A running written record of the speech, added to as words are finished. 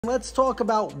Let's talk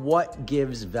about what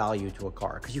gives value to a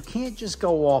car, because you can't just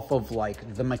go off of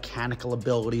like the mechanical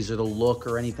abilities or the look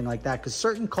or anything like that, because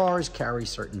certain cars carry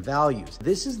certain values.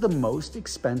 This is the most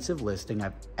expensive listing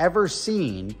I've ever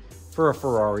seen for a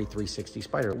Ferrari 360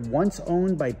 Spyder. Once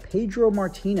owned by Pedro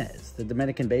Martinez, the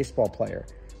Dominican baseball player,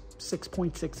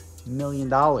 $6.6 million,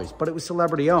 but it was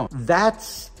celebrity owned.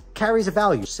 That's carries a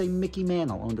value. Say Mickey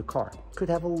Mantle owned a car. Could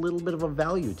have a little bit of a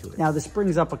value to it. Now, this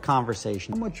brings up a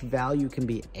conversation. How much value can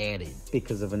be added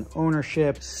because of an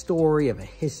ownership, story, of a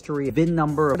history, a VIN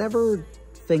number, whatever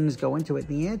things go into it?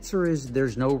 The answer is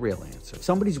there's no real answer. If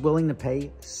somebody's willing to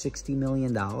pay $60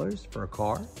 million for a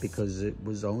car because it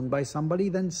was owned by somebody,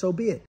 then so be it.